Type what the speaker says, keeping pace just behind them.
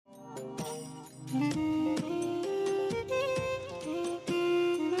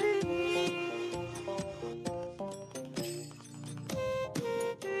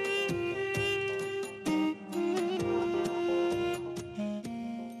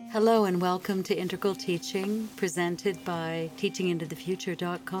Hello and welcome to Integral Teaching, presented by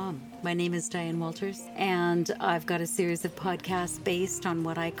teachingintothefuture.com. My name is Diane Walters, and I've got a series of podcasts based on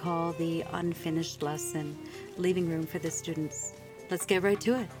what I call the unfinished lesson, leaving room for the students. Let's get right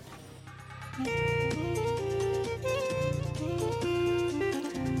to it.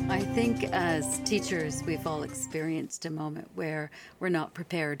 I think as teachers, we've all experienced a moment where we're not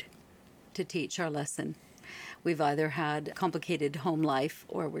prepared to teach our lesson. We've either had complicated home life,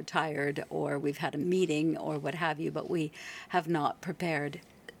 or we're tired, or we've had a meeting, or what have you, but we have not prepared.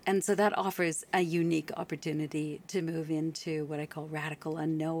 And so that offers a unique opportunity to move into what I call radical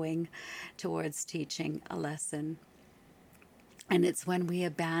unknowing towards teaching a lesson. And it's when we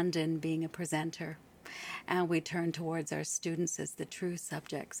abandon being a presenter and we turn towards our students as the true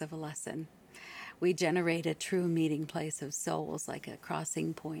subjects of a lesson. We generate a true meeting place of souls, like a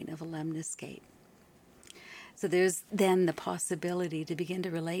crossing point of a lemniscate. So there's then the possibility to begin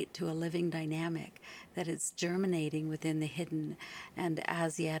to relate to a living dynamic that is germinating within the hidden and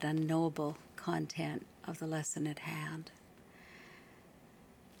as yet unknowable content of the lesson at hand.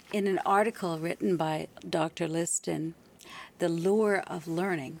 In an article written by Dr. Liston, The Lure of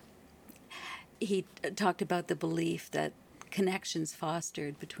Learning, he talked about the belief that connections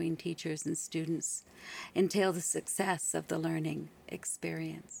fostered between teachers and students entail the success of the learning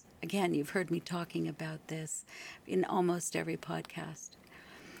experience. Again, you've heard me talking about this in almost every podcast.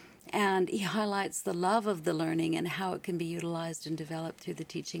 And he highlights the love of the learning and how it can be utilized and developed through the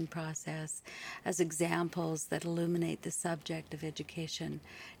teaching process as examples that illuminate the subject of education,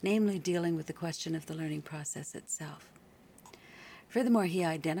 namely dealing with the question of the learning process itself. Furthermore, he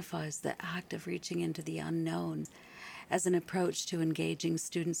identifies the act of reaching into the unknown as an approach to engaging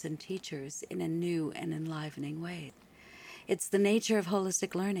students and teachers in a new and enlivening way. It's the nature of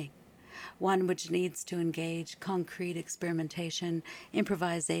holistic learning, one which needs to engage concrete experimentation,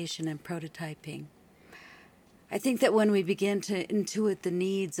 improvisation, and prototyping. I think that when we begin to intuit the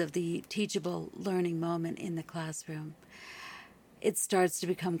needs of the teachable learning moment in the classroom, it starts to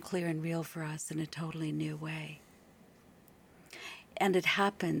become clear and real for us in a totally new way. And it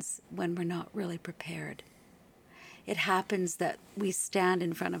happens when we're not really prepared. It happens that we stand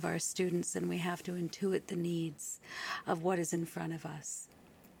in front of our students and we have to intuit the needs of what is in front of us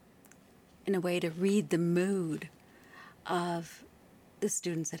in a way to read the mood of the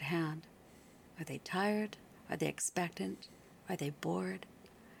students at hand. Are they tired? Are they expectant? Are they bored?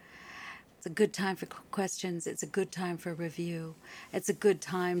 It's a good time for questions. It's a good time for review. It's a good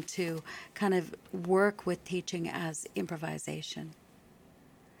time to kind of work with teaching as improvisation.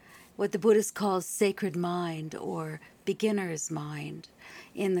 What the Buddhist calls sacred mind or beginner's mind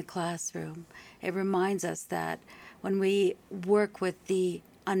in the classroom. It reminds us that when we work with the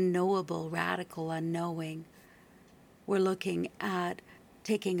unknowable, radical unknowing, we're looking at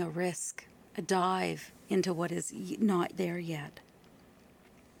taking a risk, a dive into what is not there yet.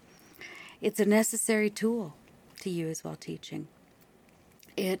 It's a necessary tool to use while teaching.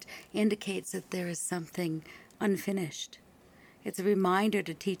 It indicates that there is something unfinished. It's a reminder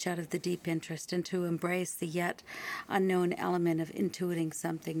to teach out of the deep interest and to embrace the yet unknown element of intuiting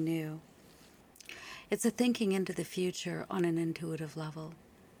something new. It's a thinking into the future on an intuitive level.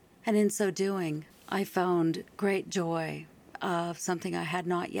 And in so doing, I found great joy of something I had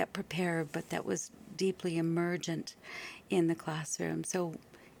not yet prepared, but that was deeply emergent in the classroom. So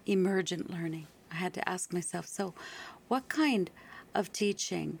emergent learning. I had to ask myself, so what kind of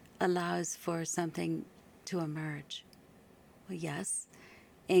teaching allows for something to emerge? Well, yes,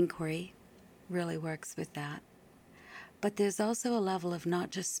 inquiry really works with that. But there's also a level of not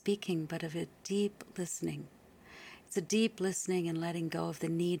just speaking, but of a deep listening. It's a deep listening and letting go of the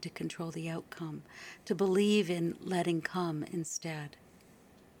need to control the outcome, to believe in letting come instead.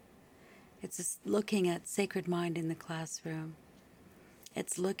 It's looking at sacred mind in the classroom.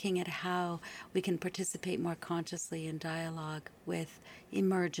 It's looking at how we can participate more consciously in dialogue with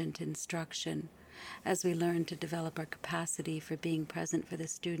emergent instruction, as we learn to develop our capacity for being present for the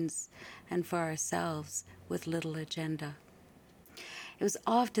students and for ourselves with little agenda. It was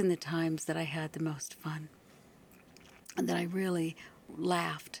often the times that I had the most fun and that I really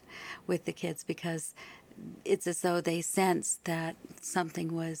laughed with the kids, because it's as though they sensed that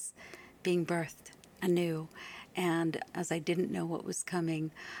something was being birthed anew. And as I didn't know what was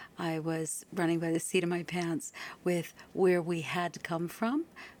coming, I was running by the seat of my pants with where we had come from,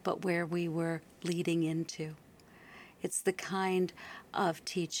 but where we were leading into. It's the kind of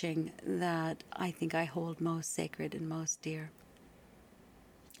teaching that I think I hold most sacred and most dear.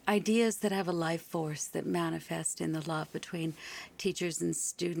 Ideas that have a life force that manifest in the love between teachers and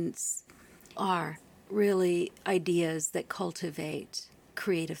students are really ideas that cultivate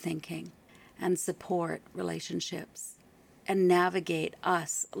creative thinking and support relationships and navigate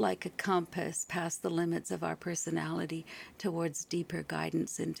us like a compass past the limits of our personality towards deeper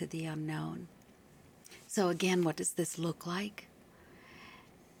guidance into the unknown. So again, what does this look like?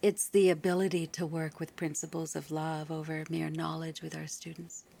 It's the ability to work with principles of love over mere knowledge with our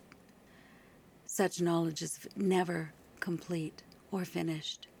students. Such knowledge is never complete or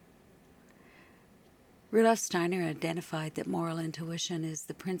finished. Rudolf Steiner identified that moral intuition is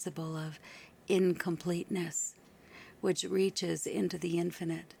the principle of incompleteness, which reaches into the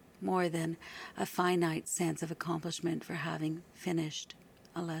infinite more than a finite sense of accomplishment for having finished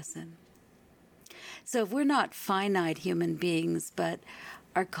a lesson. So if we're not finite human beings, but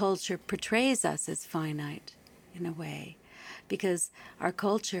our culture portrays us as finite in a way, because our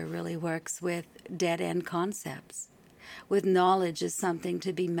culture really works with dead-end concepts, with knowledge as something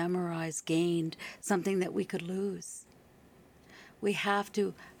to be memorized, gained, something that we could lose. We have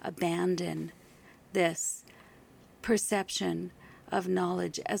to abandon this perception of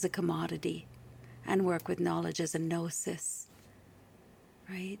knowledge as a commodity and work with knowledge as a gnosis,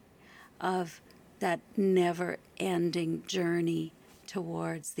 right? Of that never-ending journey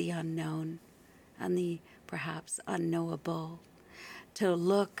towards the unknown and the perhaps unknowable, to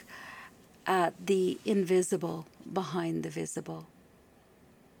look at the invisible behind the visible.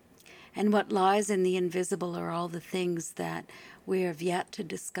 And what lies in the invisible are all the things that we have yet to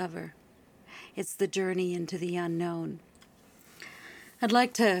discover. It's the journey into the unknown. I'd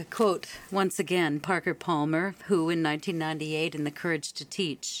like to quote once again Parker Palmer, who in 1998 in The Courage to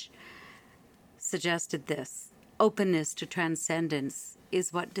Teach suggested this: openness to transcendence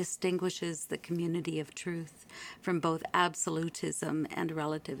is what distinguishes the community of truth from both absolutism and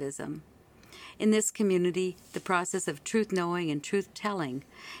relativism. In this community, the process of truth-knowing and truth-telling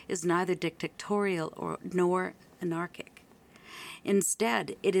is neither dictatorial nor anarchic.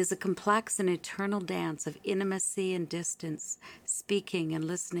 Instead, it is a complex and eternal dance of intimacy and distance, speaking and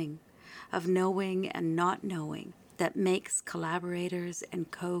listening, of knowing and not knowing, that makes collaborators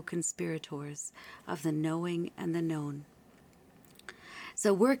and co-conspirators of the knowing and the known.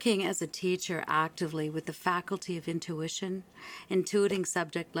 So working as a teacher actively with the faculty of intuition, intuiting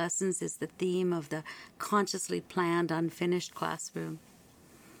subject lessons is the theme of the consciously planned unfinished classroom.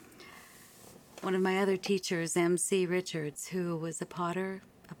 One of my other teachers, M.C. Richards, who was a potter,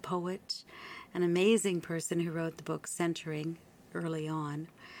 a poet, an amazing person who wrote the book Centering early on,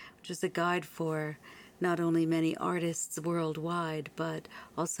 which was a guide for not only many artists worldwide, but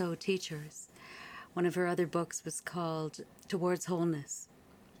also teachers. One of her other books was called Towards Wholeness.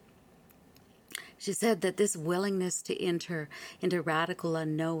 She said that this willingness to enter into radical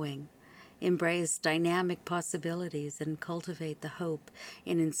unknowing, embrace dynamic possibilities, and cultivate the hope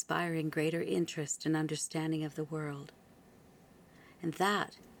in inspiring greater interest and understanding of the world. And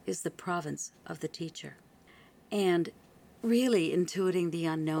that is the province of the teacher. And really, intuiting the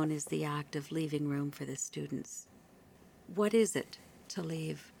unknown is the act of leaving room for the students. What is it to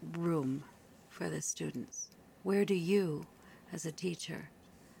leave room for the students? Where do you, as a teacher,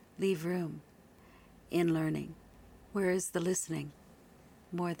 leave room in learning? Where is the listening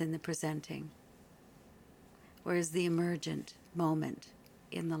more than the presenting? Where is the emergent moment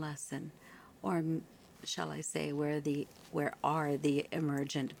in the lesson? Or shall I say, where are the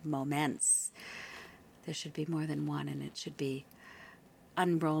emergent moments? There should be more than one, and it should be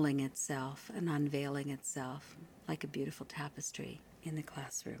unrolling itself and unveiling itself like a beautiful tapestry in the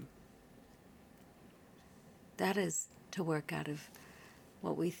classroom. That is to work out of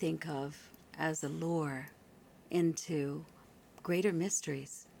what we think of as a lure into greater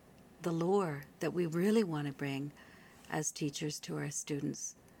mysteries. The lure that we really want to bring as teachers to our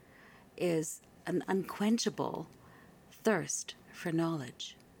students is an unquenchable thirst for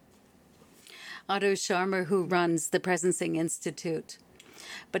knowledge. Otto Scharmer, who runs the Presencing Institute,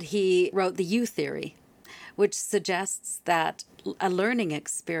 but he wrote the U theory, which suggests that a learning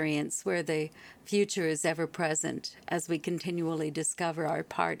experience where the future is ever present as we continually discover our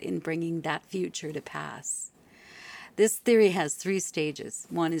part in bringing that future to pass. This theory has 3 stages.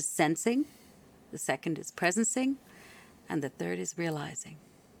 One is sensing, the second is presencing, and the third is realizing.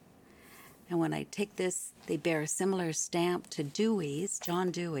 And when I take this, they bear a similar stamp to Dewey's,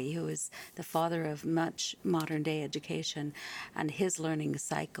 John Dewey, who is the father of much modern-day education, and his learning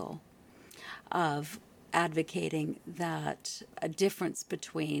cycle of advocating that a difference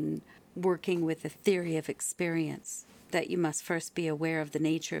between working with a theory of experience, that you must first be aware of the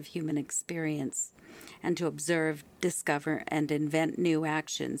nature of human experience and to observe, discover, and invent new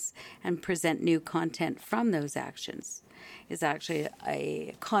actions and present new content from those actions. is actually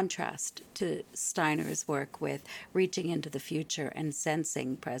a contrast to Steiner's work with reaching into the future and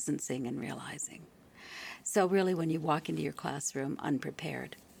sensing, presencing, and realizing. So really, when you walk into your classroom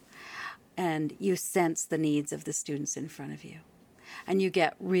unprepared and you sense the needs of the students in front of you, and you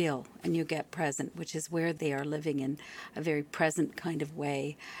get real and you get present, which is where they are living in a very present kind of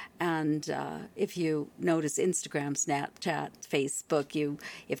way. And if you notice Instagram, Snapchat, Facebook,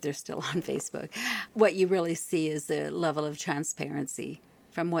 if they're still on Facebook, what you really see is the level of transparency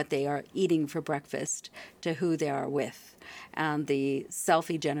from what they are eating for breakfast to who they are with. And the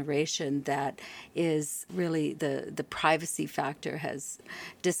selfie generation that is really the privacy factor has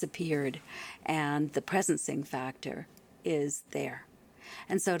disappeared, and the presencing factor is there.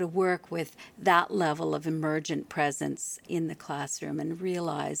 And so to work with that level of emergent presence in the classroom and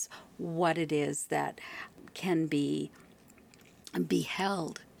realize what it is that can be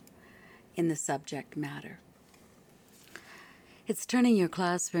beheld in the subject matter. It's turning your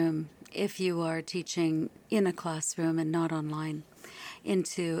classroom, if you are teaching in a classroom and not online,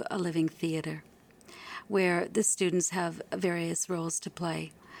 into a living theater where the students have various roles to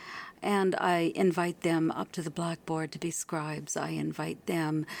play. And I invite them up to the blackboard to be scribes. I invite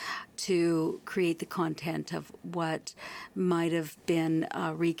them to create the content of what might have been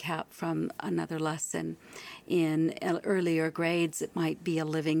a recap from another lesson. In earlier grades, it might be a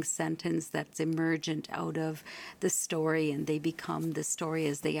living sentence that's emergent out of the story, and they become the story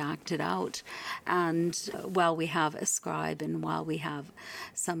as they act it out. And while we have a scribe and while we have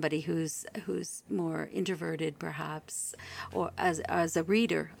somebody who's more introverted perhaps, or as a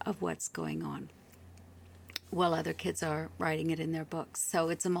reader of what's going on, while other kids are writing it in their books. So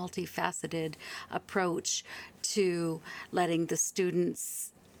it's a multifaceted approach to letting the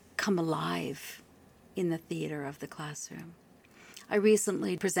students come alive in the theater of the classroom. I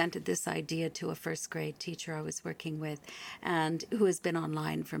recently presented this idea to a first grade teacher I was working with, and who has been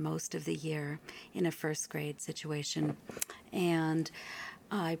online for most of the year in a first grade situation. And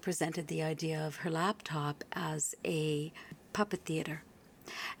I presented the idea of her laptop as a puppet theater,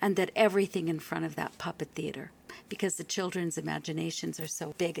 and that everything in front of that puppet theater, because the children's imaginations are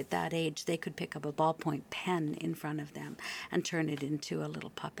so big at that age, they could pick up a ballpoint pen in front of them and turn it into a little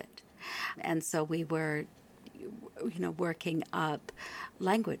puppet. And so we were, working up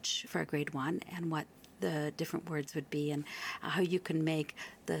language for a grade 1 and what the different words would be, and how you can make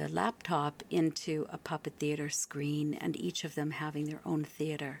the laptop into a puppet theater screen, and each of them having their own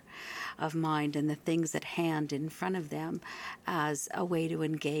theater of mind and the things at hand in front of them as a way to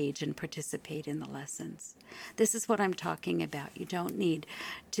engage and participate in the lessons. This is what I'm talking about. You don't need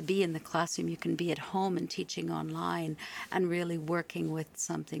to be in the classroom. You can be at home and teaching online and really working with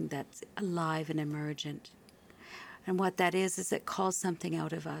something that's alive and emergent. And what that is it calls something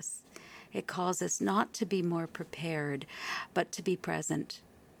out of us. It calls us not to be more prepared, but to be present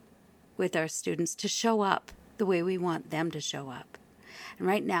with our students, to show up the way we want them to show up. And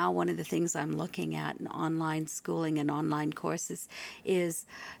right now, one of the things I'm looking at in online schooling and online courses is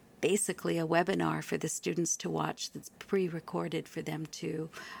basically a webinar for the students to watch that's pre-recorded for them to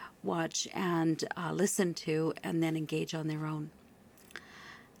watch and listen to and then engage on their own.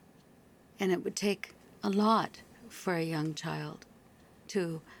 And it would take a lot for a young child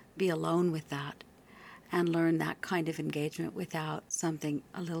to be alone with that and learn that kind of engagement without something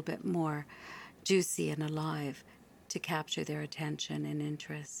a little bit more juicy and alive to capture their attention and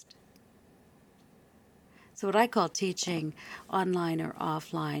interest. So what I call teaching online or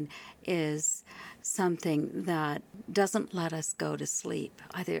offline is something that doesn't let us go to sleep,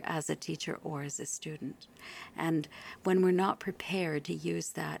 either as a teacher or as a student. And when we're not prepared to use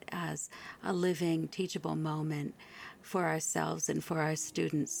that as a living, teachable moment for ourselves and for our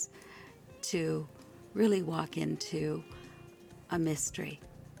students to really walk into a mystery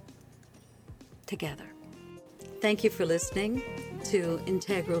together. Thank you for listening to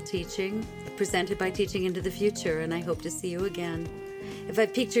Integral Teaching, presented by Teaching into the Future, and I hope to see you again. If I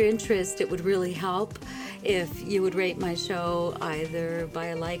piqued your interest, it would really help if you would rate my show either by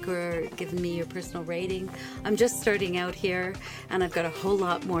a like or give me your personal rating. I'm just starting out here, and I've got a whole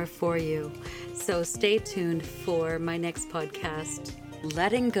lot more for you. So stay tuned for my next podcast,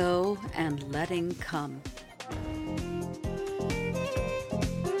 Letting Go and Letting Come.